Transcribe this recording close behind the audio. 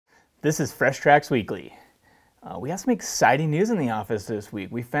This is Fresh Tracks Weekly. We have some exciting news in the office this week.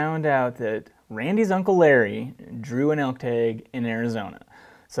 We found out that Randy's Uncle Larry drew an elk tag in Arizona.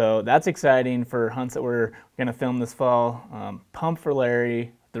 So that's exciting for hunts that we're going to film this fall. Pumped for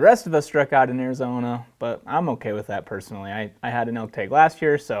Larry. The rest of us struck out in Arizona, but I'm okay with that personally. I had an elk tag last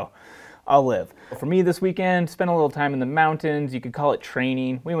year, so I'll live. For me this weekend, spent a little time in the mountains. You could call it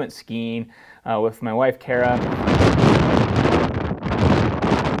training. We went skiing with my wife, Kara.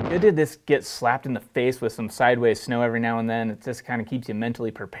 Good to just get slapped in the face with some sideways snow every now and then. It just kind of keeps you mentally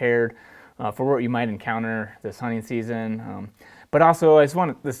prepared for what you might encounter this hunting season. But also, I just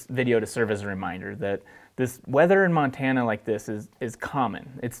want this video to serve as a reminder that this weather in Montana like this is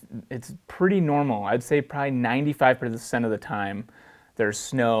common. It's pretty normal. I'd say probably 95% of the time there's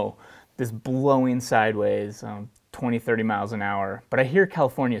snow, this blowing sideways, 20, 30 miles an hour. But I hear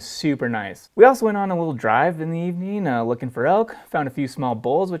California is super nice. We also went on a little drive in the evening looking for elk, found a few small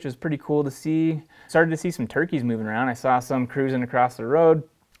bulls, which was pretty cool to see. Started to see some turkeys moving around. I saw some cruising across the road.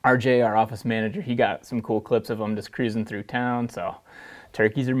 RJ, our office manager, he got some cool clips of them just cruising through town. So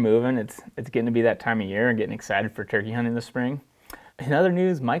turkeys are moving. It's getting to be that time of year. I'm getting excited for turkey hunting this spring. In other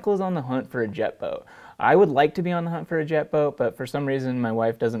news, Michael is on the hunt for a jet boat. I would like to be on the hunt for a jet boat, but for some reason my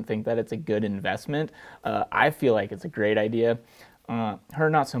wife doesn't think that it's a good investment. I feel like it's a great idea. Her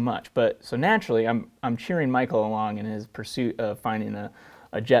not so much, but so naturally I'm cheering Michael along in his pursuit of finding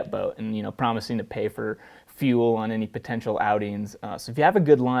a jet boat and promising to pay for fuel on any potential outings. So if you have a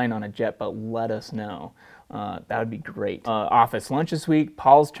good line on a jet boat, let us know. That would be great. Office lunch this week.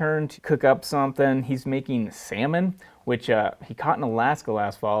 Paul's turn to cook up something. He's making salmon, which he caught in Alaska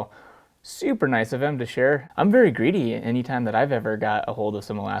last fall. Super nice of him to share. I'm very greedy anytime that I've ever got a hold of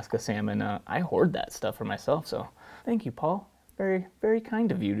some Alaska salmon. I hoard that stuff for myself, so thank you, Paul. Very, very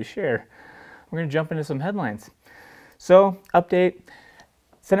kind of you to share. We're gonna jump into some headlines. So, update,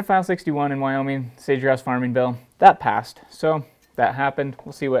 Senate File 61 in Wyoming, Sage Grouse Farming Bill, that passed. So that happened.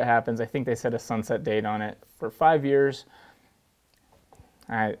 We'll see what happens. I think they set a sunset date on it for 5 years.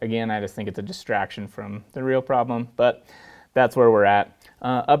 I just think it's a distraction from the real problem, but that's where we're at.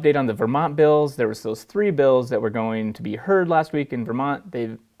 Update on the Vermont bills. There was those 3 bills that were going to be heard last week in Vermont.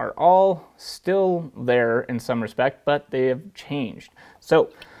 They are all still there in some respect, but they have changed. So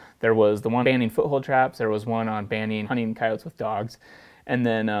there was the one banning foothold traps. There was one on banning hunting coyotes with dogs. And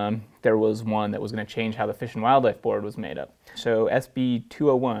then there was one that was going to change how the Fish and Wildlife Board was made up. So SB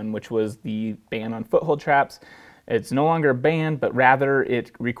 201, which was the ban on foothold traps, it's no longer a ban, but rather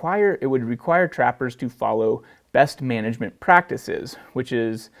it would require trappers to follow best management practices, which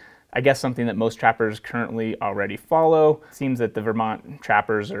is, I guess, something that most trappers currently already follow. It seems that the Vermont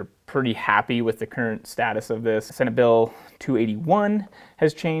trappers are pretty happy with the current status of this. Senate Bill 281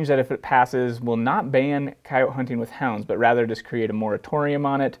 has changed that if it passes, will not ban coyote hunting with hounds, but rather just create a moratorium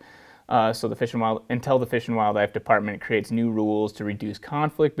on it. So until the Fish and Wildlife Department creates new rules to reduce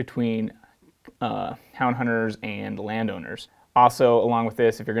conflict between hound hunters and landowners. Also, along with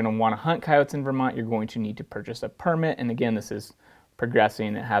this, if you're going to want to hunt coyotes in Vermont, you're going to need to purchase a permit. And again, this is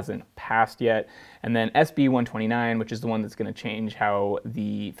progressing. It hasn't passed yet. And then SB 129, which is the one that's going to change how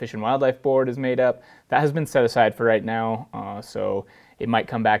the Fish and Wildlife Board is made up, that has been set aside for right now. So it might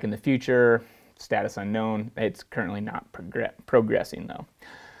come back in the future. Status unknown. It's currently not progressing, though.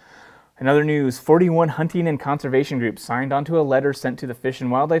 In other news, 41 hunting and conservation groups signed onto a letter sent to the Fish and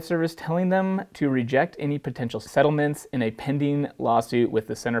Wildlife Service telling them to reject any potential settlements in a pending lawsuit with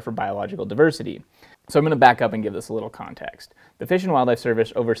the Center for Biological Diversity. So I'm going to back up and give this a little context. The Fish and Wildlife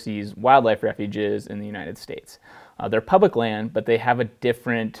Service oversees wildlife refuges in the United States. They're public land, but they have a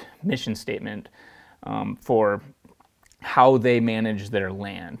different mission statement for how they manage their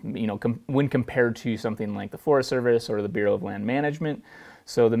land, when compared to something like the Forest Service or the Bureau of Land Management.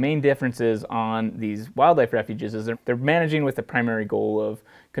 So the main differences on these wildlife refuges is they're managing with the primary goal of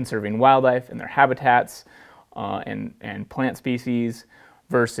conserving wildlife and their habitats and plant species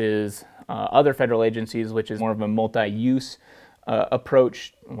versus other federal agencies, which is more of a multi-use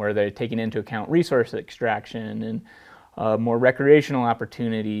approach where they're taking into account resource extraction and more recreational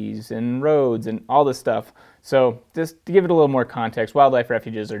opportunities and roads and all this stuff. So just to give it a little more context, wildlife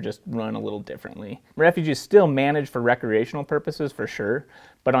refuges are just run a little differently. Refuges still manage for recreational purposes for sure,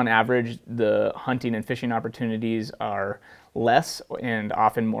 but on average the hunting and fishing opportunities are less and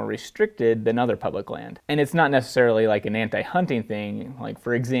often more restricted than other public land. And it's not necessarily like an anti-hunting thing. Like,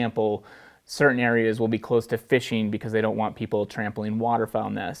 for example, certain areas will be closed to fishing because they don't want people trampling waterfowl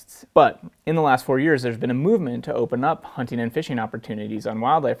nests. But in the last 4 years, there's been a movement to open up hunting and fishing opportunities on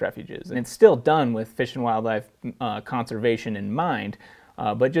wildlife refuges. And it's still done with fish and wildlife conservation in mind,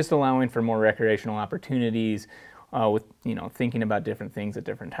 but just allowing for more recreational opportunities, with thinking about different things at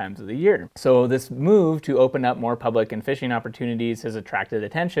different times of the year. So this move to open up more public and fishing opportunities has attracted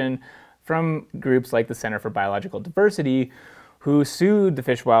attention from groups like the Center for Biological Diversity, who sued the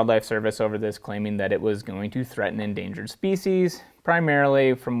Fish and Wildlife Service over this, claiming that it was going to threaten endangered species,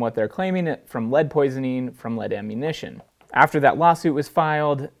 primarily from what they're claiming from lead poisoning from lead ammunition. After that lawsuit was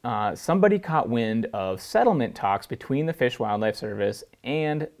filed, somebody caught wind of settlement talks between the Fish and Wildlife Service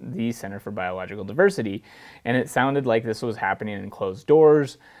and the Center for Biological Diversity, and it sounded like this was happening in closed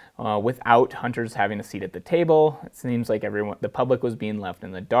doors, without hunters having a seat at the table. It seems like the public was being left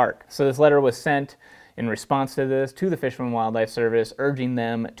in the dark. So this letter was sent in response to this to the Fish and Wildlife Service, urging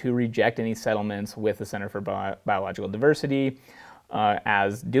them to reject any settlements with the Center for Biological Diversity,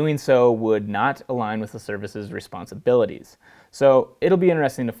 as doing so would not align with the service's responsibilities. So it'll be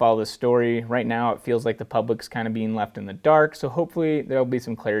interesting to follow this story. Right now it feels like the public's kind of being left in the dark, so hopefully there'll be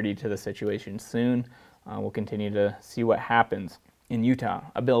some clarity to the situation soon. We'll continue to see what happens. In Utah,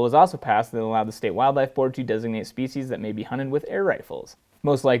 a bill was also passed that allowed the State Wildlife Board to designate species that may be hunted with air rifles.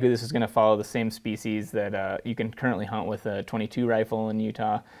 Most likely this is going to follow the same species that you can currently hunt with a .22 rifle in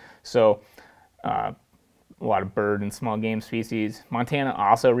Utah. So a lot of bird and small game species. Montana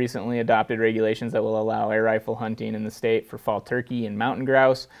also recently adopted regulations that will allow air rifle hunting in the state for fall turkey and mountain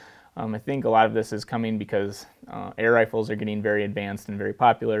grouse. I think a lot of this is coming because air rifles are getting very advanced and very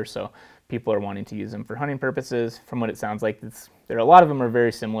popular, so people are wanting to use them for hunting purposes. From what it sounds like, a lot of them are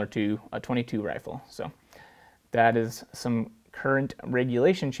very similar to a .22 rifle. So that is some current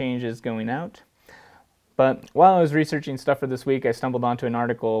regulation changes going out. But while I was researching stuff for this week, I stumbled onto an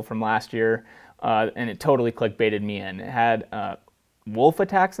article from last year, and it totally clickbaited me in. It had wolf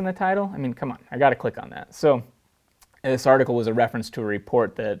attacks in the title. I mean, come on, I got to click on that. So this article was a reference to a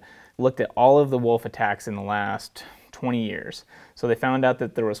report that looked at all of the wolf attacks in the last 20 years. So they found out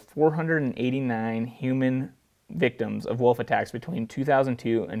that there was 489 human victims of wolf attacks between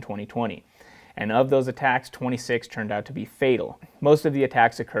 2002 and 2020. And of those attacks, 26 turned out to be fatal. Most of the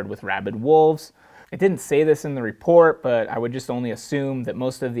attacks occurred with rabid wolves. It didn't say this in the report, but I would just only assume that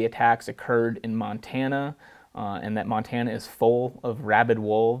most of the attacks occurred in Montana, and that Montana is full of rabid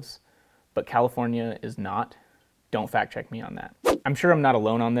wolves, but California is not. Don't fact check me on that. I'm sure I'm not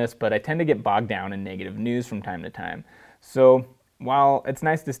alone on this, but I tend to get bogged down in negative news from time to time. So while it's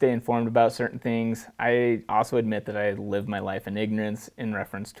nice to stay informed about certain things, I also admit that I live my life in ignorance in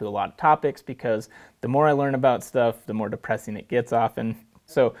reference to a lot of topics, because the more I learn about stuff, the more depressing it gets often.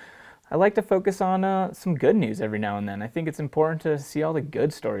 So I like to focus on some good news every now and then. I think it's important to see all the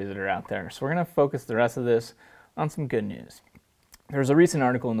good stories that are out there. So we're going to focus the rest of this on some good news. There was a recent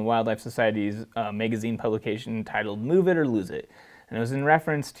article in the Wildlife Society's magazine publication titled "Move It or Lose It," and it was in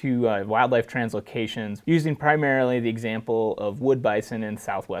reference to wildlife translocations, using primarily the example of wood bison in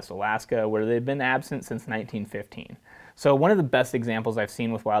southwest Alaska, where they've been absent since 1915. So one of the best examples I've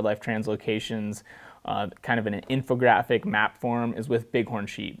seen with wildlife translocations, kind of in an infographic map form, is with bighorn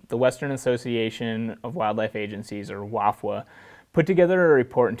sheep. The Western Association of Wildlife Agencies, or WAFWA, put together a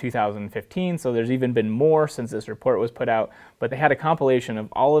report in 2015, so there's even been more since this report was put out, but they had a compilation of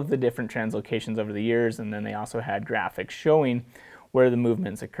all of the different translocations over the years, and then they also had graphics showing where the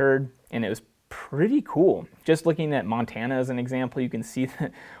movements occurred, and it was pretty cool. Just looking at Montana as an example, you can see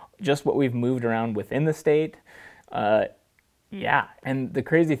that just what we've moved around within the state. Yeah, and the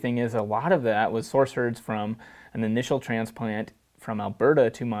crazy thing is a lot of that was source herds from an initial transplant from Alberta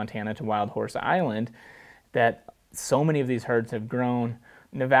to Montana to Wild Horse Island, that so many of these herds have grown.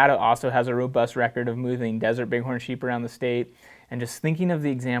 Nevada also has a robust record of moving desert bighorn sheep around the state. And just thinking of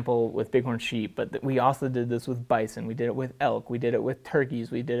the example with bighorn sheep, but we also did this with bison, we did it with elk, we did it with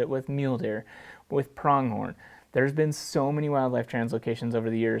turkeys, we did it with mule deer, with pronghorn. There's been so many wildlife translocations over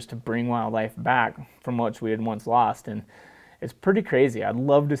the years to bring wildlife back from what we had once lost, and it's pretty crazy. I'd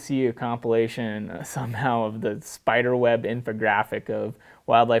love to see a compilation somehow of the spiderweb infographic of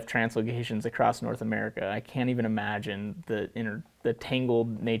wildlife translocations across North America. I can't even imagine the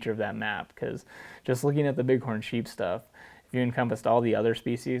tangled nature of that map, because just looking at the bighorn sheep stuff, if you encompassed all the other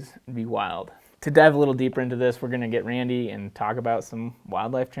species, it'd be wild. To dive a little deeper into this, we're going to get Randy and talk about some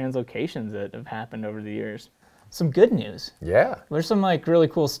wildlife translocations that have happened over the years. Some good news. Yeah. There's some really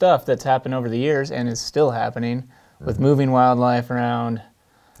cool stuff that's happened over the years and is still happening with moving wildlife around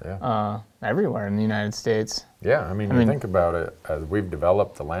everywhere in the United States. Yeah, I mean, think about it. As we've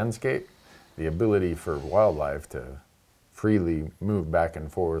developed the landscape, the ability for wildlife to freely move back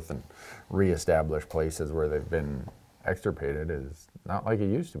and forth and reestablish places where they've been extirpated is not like it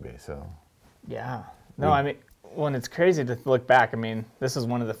used to be. So yeah, no, I mean, when it's crazy to look back. I mean, this is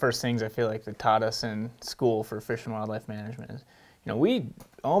one of the first things I feel like they taught us in school for fish and wildlife management is we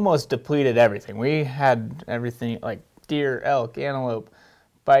almost depleted everything. We had everything like deer, elk, antelope,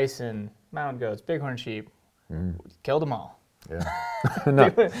 bison, mountain goats, bighorn sheep. Killed them all.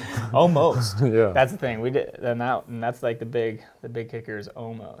 Yeah. Almost. Yeah. That's the thing. We did, and that's like the big kicker is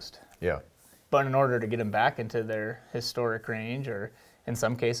almost. Yeah. But in order to get them back into their historic range, or in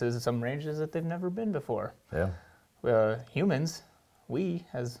some cases, some ranges that they've never been before. Yeah. Humans, we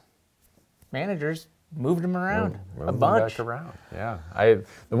as managers, moved them around a Move bunch. them back around. Yeah.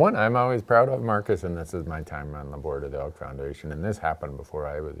 The one I'm always proud of, Marcus, and this is my time on the board of the Elk Foundation, and this happened before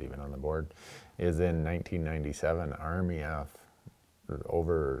I was even on the board, is in 1997, RMEF,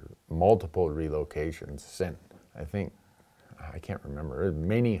 over multiple relocations, sent, I can't remember,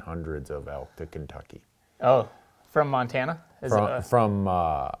 many hundreds of elk to Kentucky. Oh, from Montana? From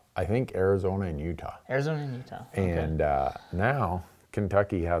I think Arizona and Utah. Arizona and Utah. Okay. And now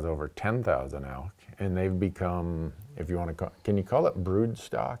Kentucky has over 10,000 elk, and they've become, if you want to call, can you call it brood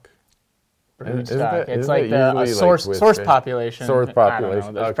stock? Brood stock. It's like a source population. Source population. I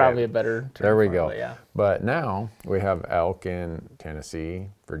don't know. There's okay. probably a better term. There we go. It, yeah. But now we have elk in Tennessee,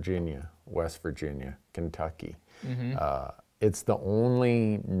 Virginia, West Virginia, Kentucky. It's the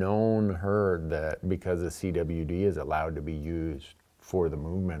only known herd that, because of CWD, is allowed to be used for the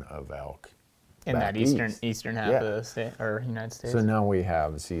movement of elk. In that eastern half of the state, or United States. So now we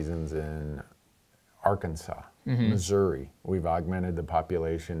have seasons in Arkansas, Missouri. We've augmented the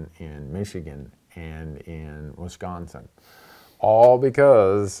population in Michigan and in Wisconsin. All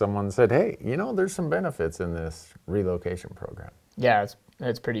because someone said, hey, there's some benefits in this relocation program. Yeah,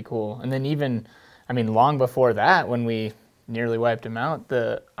 it's pretty cool. And then even, long before that, when we nearly wiped them out,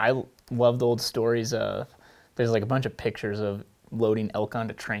 I love the old stories of, there's like a bunch of pictures of loading elk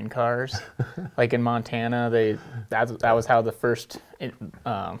onto train cars. Like in Montana, that was how the first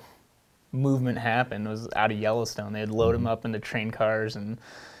movement happened, was out of Yellowstone. They'd load them up into train cars and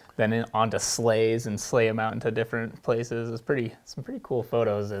then onto sleighs and sleigh them out into different places. It was some pretty cool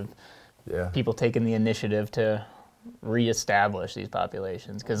photos of people taking the initiative to reestablish these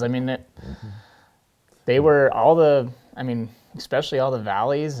populations. Because they were especially all the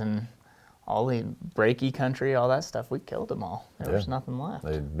valleys and all the breaky country, all that stuff, we killed them all. There was nothing left.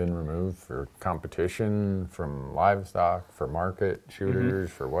 They'd been removed for competition, from livestock, for market shooters,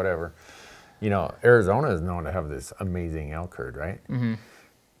 for whatever. Arizona is known to have this amazing elk herd, right?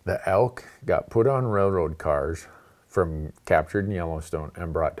 The elk got put on railroad cars captured in Yellowstone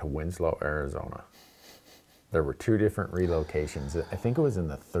and brought to Winslow, Arizona. There were 2 different relocations. I think it was in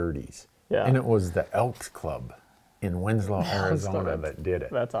the 30s. Yeah. And it was the Elks Club in Winslow, Arizona that did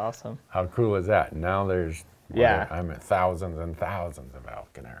it. That's awesome. How cool is that? Now there's, I'm at thousands and thousands of elk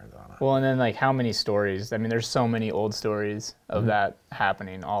in Arizona. Well, and then how many stories? There's so many old stories of that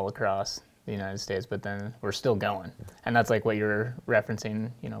happening all across the United States, but then we're still going. And that's like what you're referencing,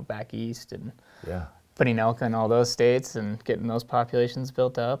 back east, and putting elk in all those states and getting those populations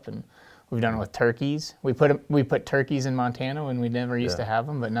built up. And we've done it with turkeys. We put turkeys in Montana when we never used to have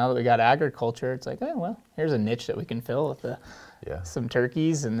them, but now that we got agriculture, it's like, oh, well, here's a niche that we can fill with some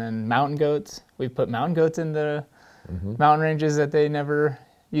turkeys. And then mountain goats. We've put mountain goats in the mountain ranges that they never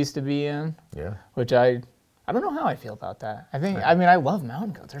used to be in. Yeah. Which I don't know how I feel about that. I love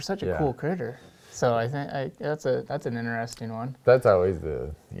mountain goats. They're such a cool critter. So I think that's an interesting one. That's always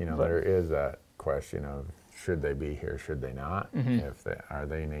there is that question of, should they be here? Should they not? Are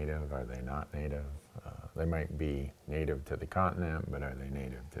they native? Are they not native? They might be native to the continent, but are they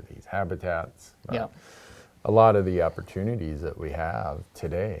native to these habitats? A lot of the opportunities that we have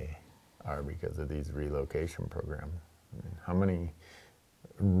today are because of these relocation programs. How many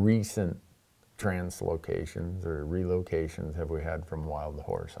recent translocations or relocations have we had from Wild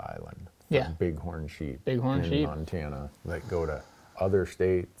Horse Island? Bighorn sheep in Montana that go to other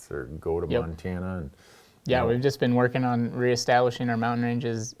states or go to Montana. And we've just been working on reestablishing our mountain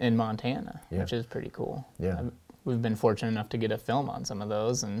ranges in Montana, which is pretty cool. We've been fortunate enough to get a film on some of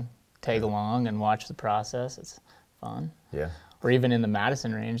those and tag along and watch the process. It's fun. Or even in the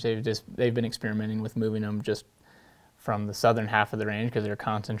Madison range, they've been experimenting with moving them just from the southern half of the range, because they're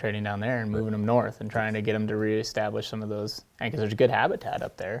concentrating down there, and moving them north and trying to get them to reestablish some of those, because there's good habitat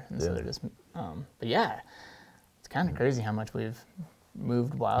up there. And so they're just, but it's kind of crazy how much we've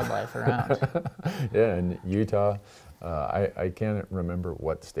moved wildlife around. In Utah, I can't remember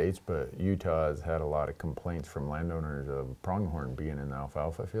what states, but Utah has had a lot of complaints from landowners of pronghorn being in the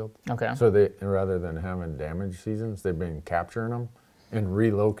alfalfa field. Okay. So they, rather than having damage seasons, they've been capturing them and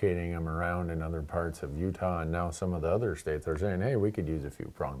relocating them around in other parts of Utah, and now some of the other states are saying, hey, we could use a few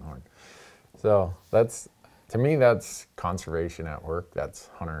pronghorn. So to me, that's conservation at work. That's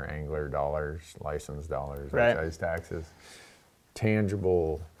hunter, angler dollars, license dollars, excise taxes.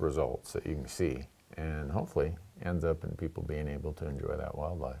 tangible results that you can see, and hopefully ends up in people being able to enjoy that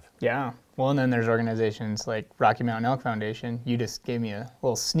wildlife. Yeah. Well, and then there's organizations like Rocky Mountain Elk Foundation. You just gave me a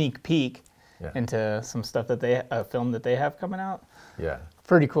little sneak peek into some stuff that a film that they have coming out. Yeah.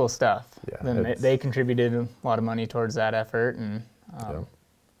 Pretty cool stuff. Yeah. Then they contributed a lot of money towards that effort, and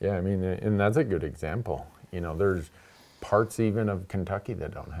yeah, I mean, and that's a good example. You know, there's parts even of Kentucky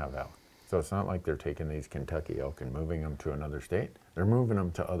that don't have elk. So it's not like they're taking these Kentucky elk and moving them to another state. They're moving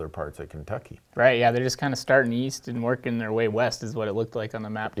them to other parts of Kentucky. Right, yeah, they're just kind of starting east and working their way west is what it looked like on the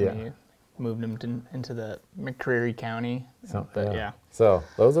map to me. Moved them into the McCreary County. So, but yeah. So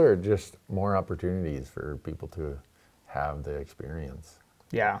those are just more opportunities for people to have the experience.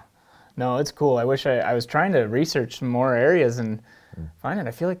 Yeah. No, it's cool. I wish I was trying to research some more areas and find it.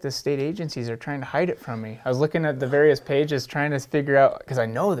 I feel like the state agencies are trying to hide it from me. I was looking at the various pages trying to figure out, because I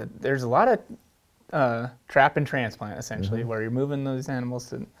know that there's a lot of trap and transplant, essentially, where you're moving those animals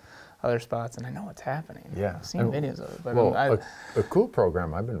to other spots, and I know what's happening. Yeah. I've seen videos of it. But well, a cool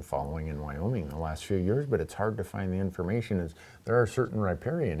program I've been following in Wyoming the last few years, but it's hard to find the information, is there are certain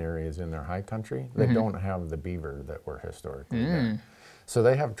riparian areas in their high country that don't have the beaver that were historically there. So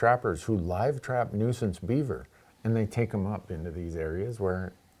they have trappers who live trap nuisance beaver, and they take them up into these areas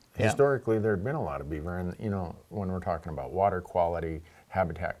where historically there'd been a lot of beaver. And you know, when we're talking about water quality,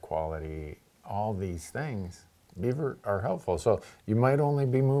 habitat quality, all these things, beaver are helpful. So you might only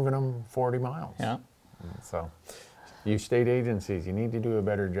be moving them 40 miles. Yeah. So you state agencies, you need to do a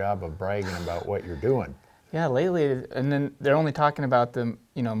better job of bragging about what you're doing. Yeah, lately, and then they're only talking about the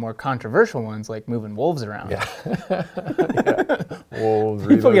more controversial ones, like moving wolves around. Yeah. Wolves,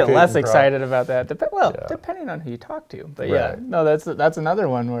 people get less excited about that. Depending on who you talk to. But yeah, no, that's another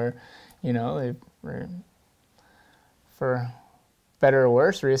one where, they for better or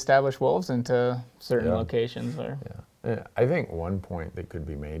worse, reestablish wolves into certain locations. Yeah, I think one point that could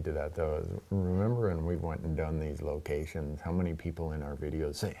be made to that, though, is remember when we went and done these locations, how many people in our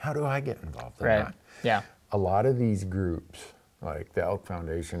videos say, how do I get involved in that? Yeah. A lot of these groups, like the Elk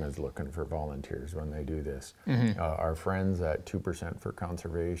Foundation is looking for volunteers when they do this. Our friends at 2% for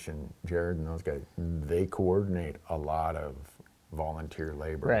Conservation, Jared and those guys, they coordinate a lot of volunteer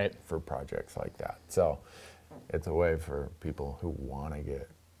labor for projects like that. So it's a way for people who want to get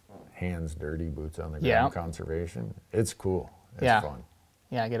hands dirty, boots on the ground conservation. It's cool. It's fun.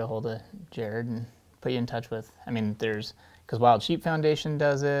 Yeah, get a hold of Jared and put you in touch with, because Wild Sheep Foundation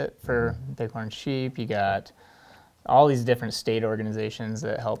does it for bighorn sheep. You got all these different state organizations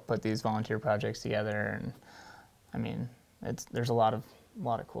that help put these volunteer projects together, and there's a lot of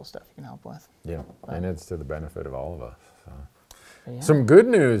cool stuff you can help with. Yeah, and it's to the benefit of all of us. So. Some good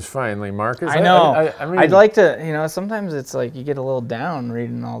news finally, Marcus. I know. I'd like to, sometimes it's like you get a little down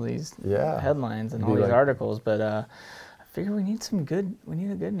reading all these headlines and all these articles, but I figure we need a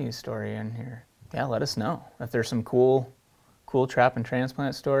good news story in here. Yeah, let us know if there's some cool trap and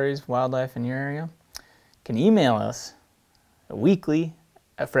transplant stories, wildlife in your area. You can email us at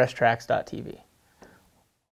weekly@freshtracks.tv.